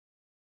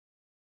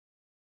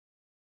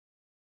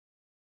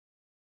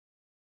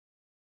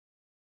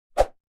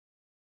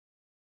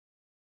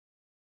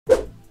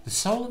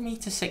The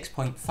Solarmeter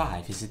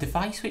 6.5 is a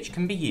device which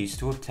can be used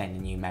to obtain a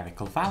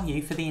numerical value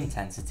for the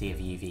intensity of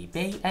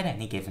UVB at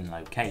any given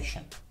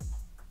location.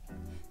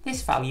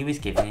 This value is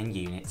given in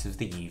units of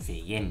the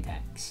UV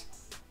index.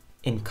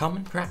 In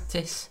common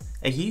practice,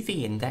 a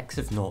UV index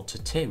of 0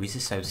 to 2 is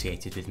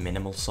associated with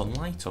minimal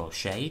sunlight or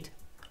shade,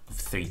 of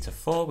 3 to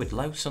 4 with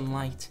low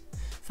sunlight,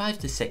 5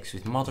 to 6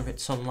 with moderate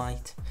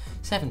sunlight,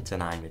 7 to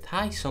 9 with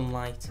high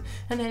sunlight,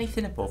 and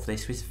anything above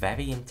this with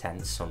very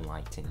intense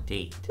sunlight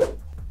indeed.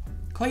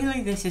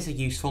 Clearly this is a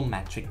useful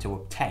metric to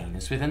obtain,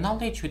 as with a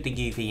knowledge with the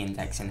UV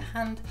index in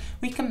hand,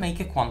 we can make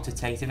a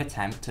quantitative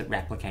attempt at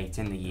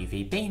replicating the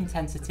UVB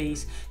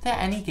intensities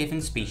that any given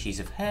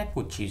species of herb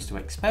would choose to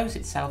expose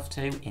itself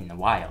to in the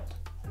wild.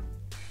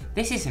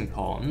 This is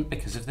important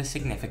because of the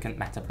significant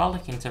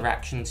metabolic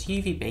interactions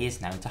UVB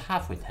is known to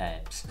have with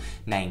herbs,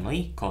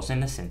 namely causing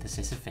the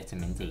synthesis of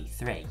vitamin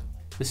D3.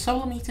 The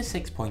Solarmeter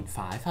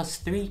 6.5 has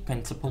three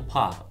principal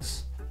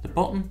parts: the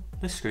button,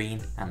 the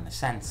screen, and the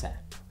sensor.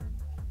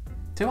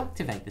 To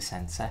activate the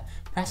sensor,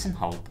 press and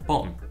hold the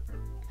button.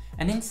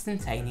 An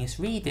instantaneous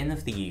reading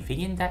of the UV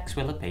index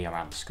will appear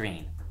on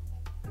screen.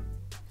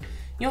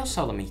 Your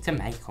Solarmeter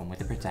may come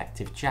with a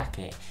protective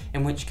jacket,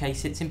 in which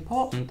case it's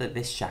important that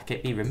this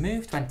jacket be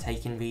removed when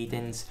taking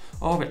readings,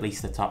 or at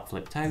least the top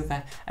flipped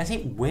over, as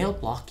it will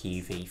block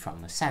UV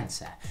from the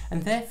sensor,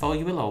 and therefore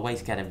you will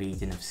always get a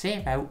reading of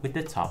 0 with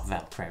the top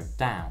velcroed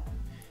down.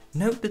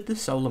 Note that the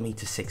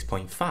Solarmeter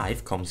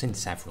 6.5 comes in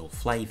several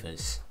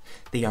flavours.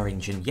 The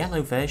orange and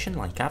yellow version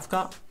like I've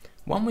got,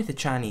 one with a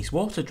Chinese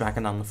water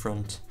dragon on the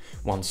front,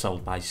 one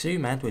sold by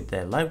Zoomed with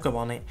their logo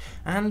on it,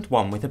 and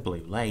one with a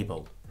blue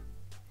label.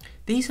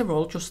 These are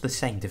all just the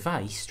same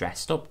device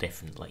dressed up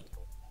differently.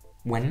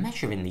 When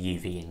measuring the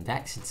UV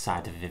index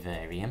inside a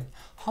vivarium,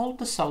 hold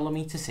the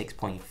Solarmeter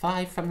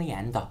 6.5 from the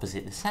end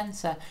opposite the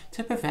sensor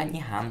to prevent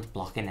your hand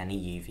blocking any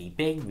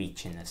UVB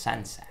reaching the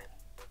sensor.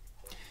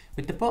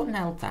 With the button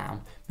held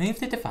down, move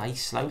the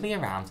device slowly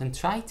around and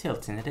try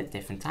tilting it at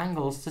different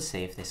angles to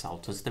see if this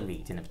alters the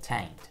reading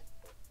obtained.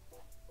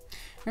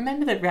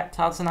 Remember that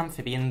reptiles and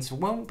amphibians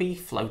won't be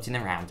floating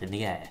around in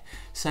the air,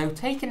 so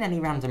taking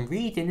any random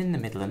reading in the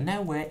middle of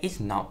nowhere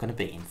is not going to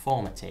be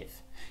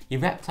informative.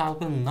 Your reptile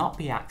will not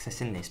be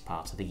accessing this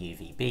part of the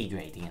UVB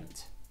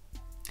gradient.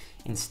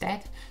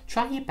 Instead,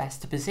 try your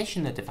best to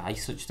position the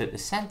device such that the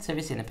sensor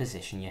is in a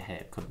position your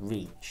herb could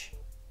reach.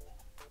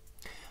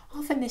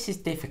 Often this is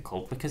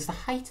difficult because the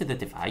height of the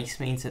device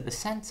means that the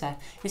sensor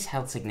is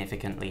held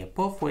significantly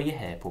above where your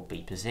herb would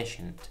be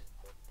positioned.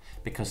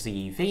 Because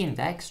the UV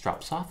index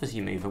drops off as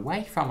you move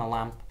away from a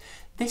lamp,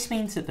 this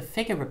means that the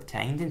figure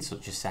obtained in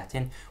such a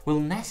setting will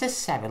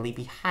necessarily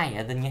be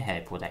higher than your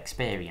herb would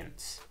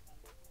experience.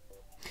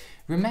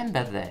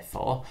 Remember,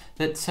 therefore,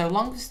 that so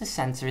long as the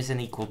sensor is an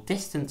equal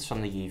distance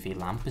from the UV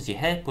lamp as your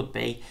herb would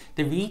be,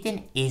 the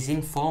reading is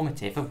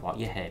informative of what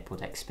your herb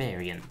would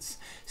experience.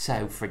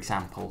 So, for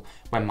example,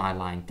 when my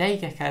line day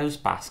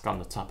geckos bask on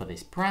the top of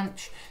this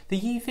branch, the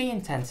UV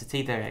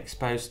intensity they're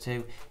exposed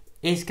to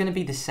is going to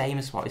be the same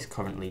as what is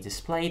currently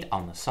displayed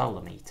on the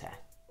Solarmeter.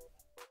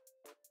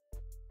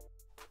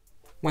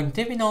 When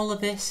doing all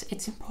of this,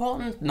 it's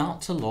important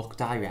not to look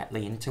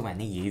directly into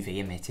any UV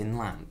emitting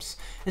lamps,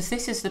 as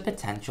this has the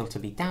potential to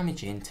be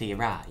damaging to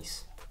your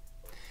eyes.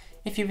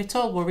 If you're at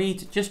all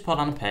worried, just put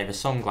on a pair of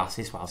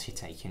sunglasses whilst you're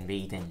taking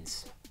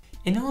readings.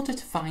 In order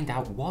to find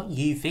out what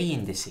UV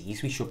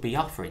indices we should be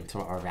offering to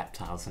our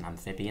reptiles and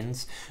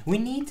amphibians, we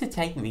need to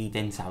take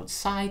readings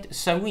outside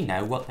so we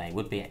know what they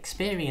would be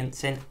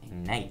experiencing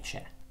in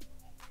nature.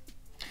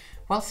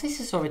 Whilst this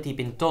has already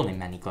been done in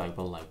many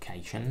global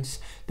locations,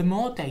 the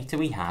more data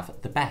we have,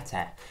 the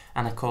better,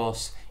 and of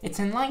course, it's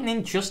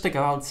enlightening just to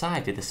go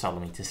outside with the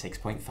Solarmeter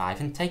 6.5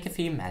 and take a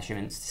few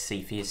measurements to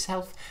see for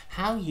yourself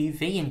how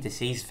UV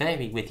indices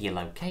vary with your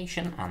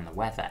location and the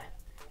weather.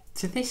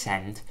 To this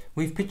end,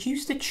 we've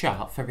produced a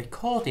chart for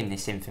recording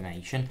this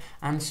information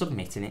and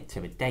submitting it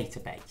to a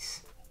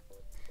database.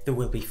 There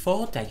will be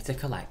 4 data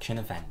collection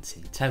events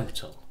in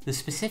total, the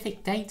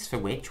specific dates for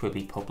which will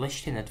be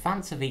published in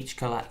advance of each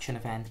collection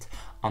event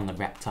on the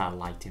Reptile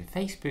Lighting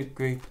Facebook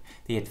group,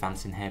 the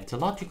Advancing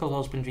Herpetological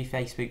Husbandry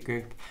Facebook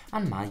group,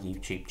 and my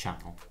YouTube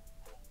channel.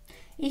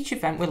 Each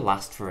event will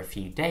last for a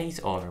few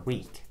days or a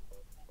week.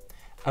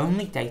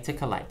 Only data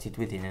collected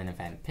within an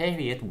event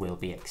period will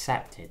be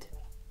accepted.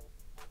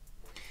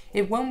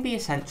 It won't be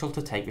essential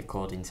to take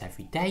recordings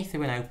every day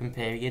through an open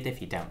period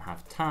if you don't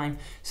have time,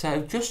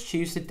 so just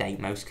choose the date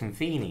most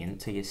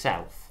convenient to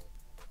yourself.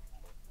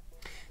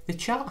 The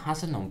chart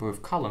has a number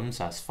of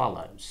columns as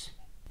follows.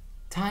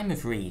 Time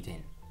of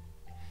reading.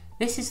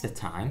 This is the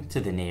time,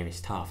 to the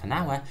nearest half an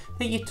hour,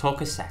 that you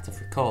took a set of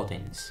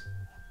recordings.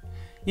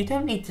 You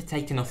don't need to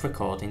take enough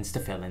recordings to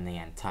fill in the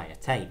entire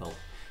table.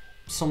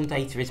 Some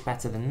data is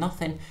better than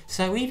nothing,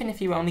 so even if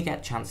you only get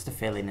a chance to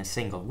fill in a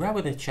single row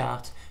of the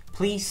chart,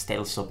 please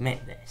still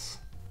submit this.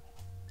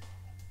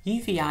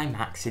 UVI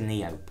max in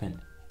the open.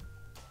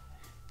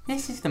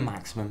 This is the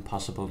maximum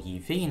possible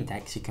UV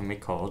index you can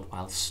record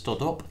while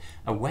stood up,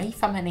 away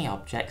from any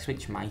objects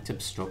which might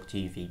obstruct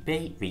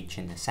UVB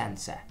reaching the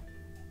sensor.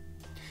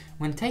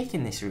 When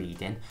taking this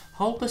reading,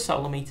 hold the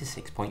Solarmeter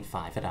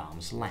 6.5 at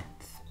arm's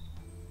length.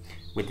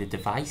 With the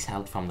device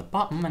held from the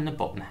bottom and the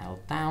button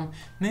held down,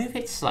 move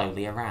it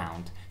slowly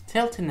around,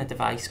 tilting the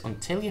device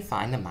until you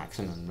find the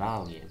maximum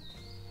value.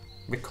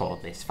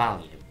 Record this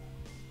value.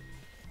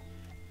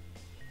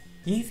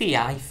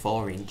 UVI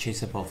 4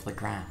 inches above the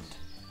ground.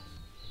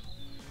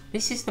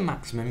 This is the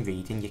maximum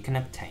reading you can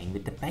obtain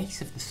with the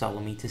base of the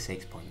Solarmeter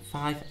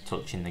 6.5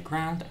 touching the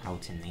ground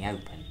out in the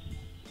open.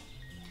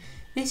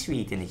 This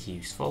reading is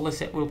useful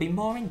as it will be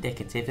more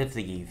indicative of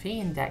the UV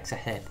index a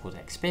herp would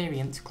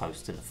experience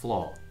close to the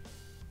floor.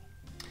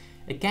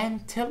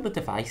 Again, tilt the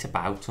device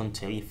about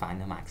until you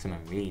find the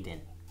maximum reading.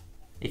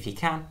 If you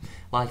can,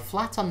 lie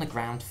flat on the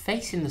ground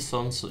facing the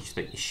sun such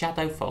that your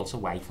shadow falls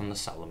away from the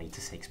Solarmeter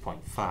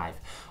 6.5,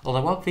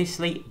 although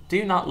obviously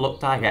do not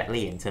look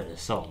directly into the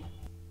sun.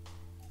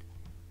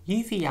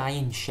 UVI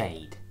in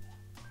shade.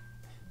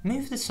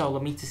 Move the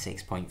Solarmeter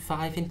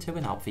 6.5 into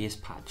an obvious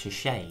patch of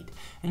shade,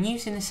 and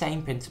using the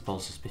same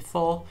principles as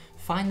before,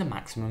 find the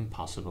maximum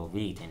possible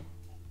reading.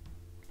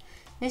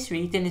 This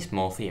reading is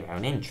more for your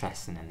own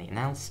interest than anything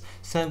else,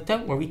 so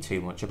don't worry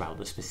too much about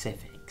the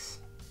specifics.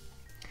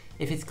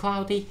 If it's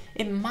cloudy,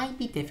 it might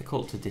be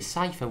difficult to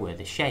decipher where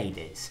the shade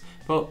is,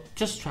 but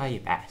just try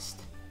your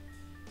best.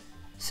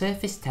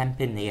 Surface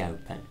temp in the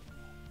open.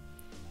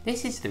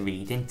 This is the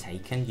reading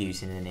taken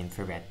using an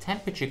infrared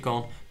temperature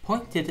gun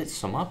pointed at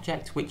some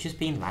object which has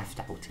been left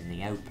out in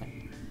the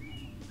open.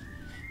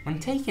 When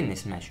taking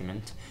this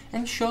measurement,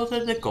 ensure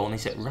that the gun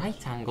is at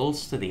right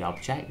angles to the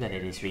object that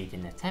it is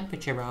reading the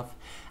temperature of,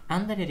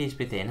 and that it is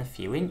within a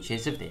few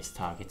inches of this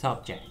target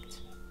object.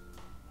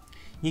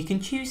 You can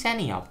choose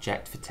any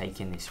object for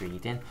taking this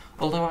reading,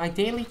 although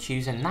ideally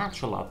choose a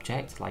natural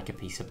object like a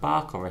piece of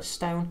bark or a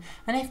stone,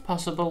 and if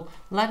possible,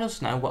 let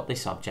us know what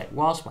this object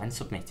was when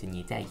submitting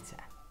your data.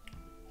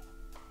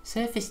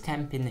 Surface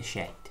temp in the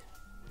shade.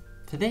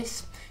 For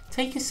this,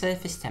 take a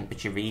surface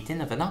temperature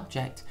reading of an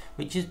object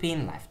which has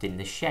been left in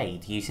the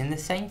shade using the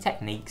same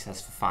techniques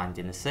as for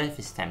finding the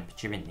surface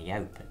temperature in the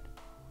open.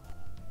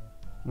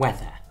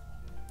 Weather.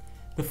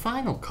 The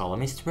final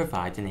column is to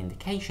provide an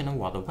indication of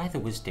what the weather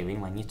was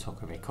doing when you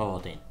took a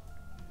recording.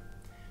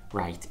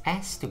 Write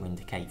S to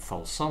indicate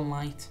full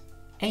sunlight,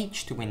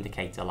 H to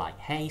indicate a light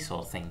haze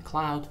or thin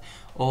cloud,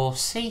 or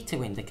C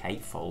to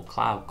indicate full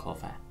cloud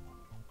cover.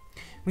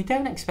 We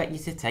don't expect you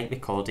to take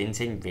recordings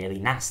in really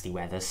nasty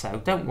weather, so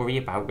don't worry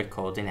about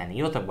recording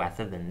any other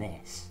weather than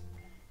this.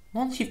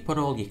 Once you've put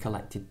all your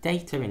collected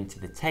data into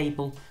the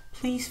table,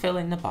 please fill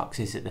in the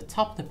boxes at the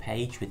top of the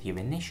page with your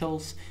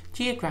initials,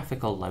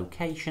 geographical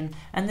location,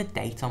 and the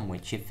date on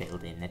which you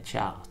filled in the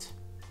chart.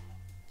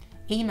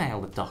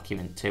 Email the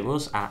document to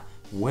us at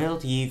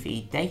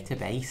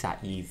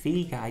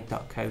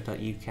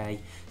worldUVdatabase@uvguide.co.uk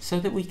so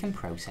that we can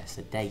process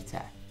the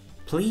data.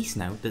 Please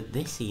note that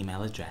this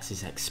email address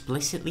is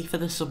explicitly for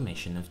the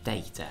submission of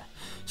data,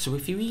 so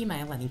if you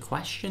email any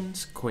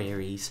questions,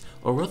 queries,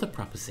 or other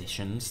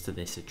propositions to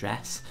this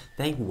address,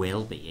 they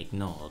will be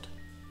ignored.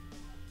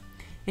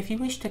 If you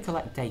wish to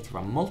collect data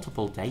on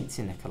multiple dates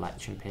in the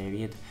collection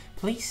period,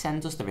 please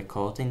send us the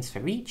recordings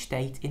for each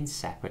date in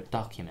separate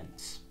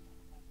documents.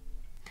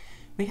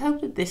 We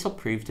hope that this will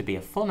prove to be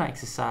a fun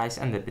exercise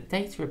and that the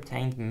data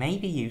obtained may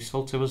be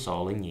useful to us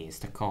all in years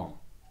to come.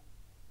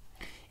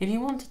 If you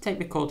want to take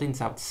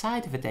recordings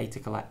outside of a data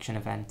collection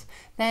event,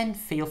 then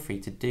feel free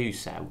to do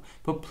so,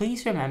 but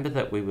please remember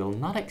that we will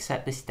not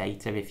accept this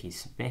data if you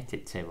submit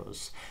it to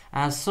us,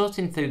 as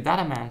sorting through that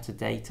amount of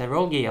data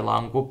all year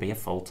long would be a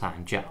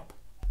full-time job.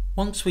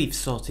 Once we've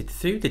sorted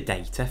through the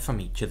data from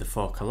each of the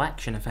 4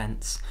 collection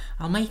events,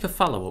 I'll make a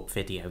follow-up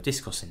video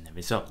discussing the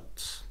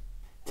results.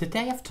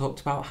 Today I've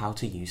talked about how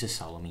to use a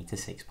Solarmeter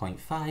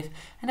 6.5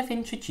 and I've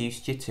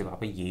introduced you to our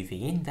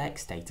UV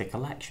Index data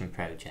collection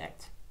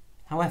project.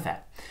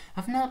 However,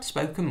 I've not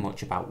spoken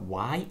much about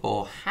why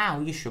or how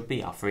you should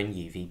be offering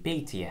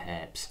UVB to your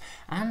herps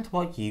and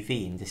what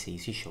UV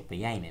indices you should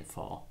be aiming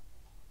for.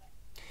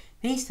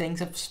 These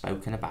things I've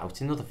spoken about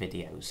in other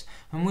videos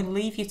and will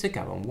leave you to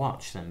go and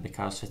watch them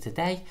because for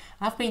today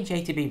I've been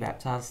JTB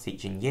Reptiles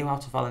teaching you how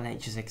to follow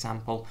nature's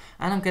example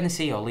and I'm going to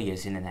see all of you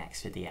in the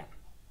next video.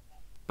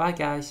 Bye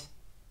guys!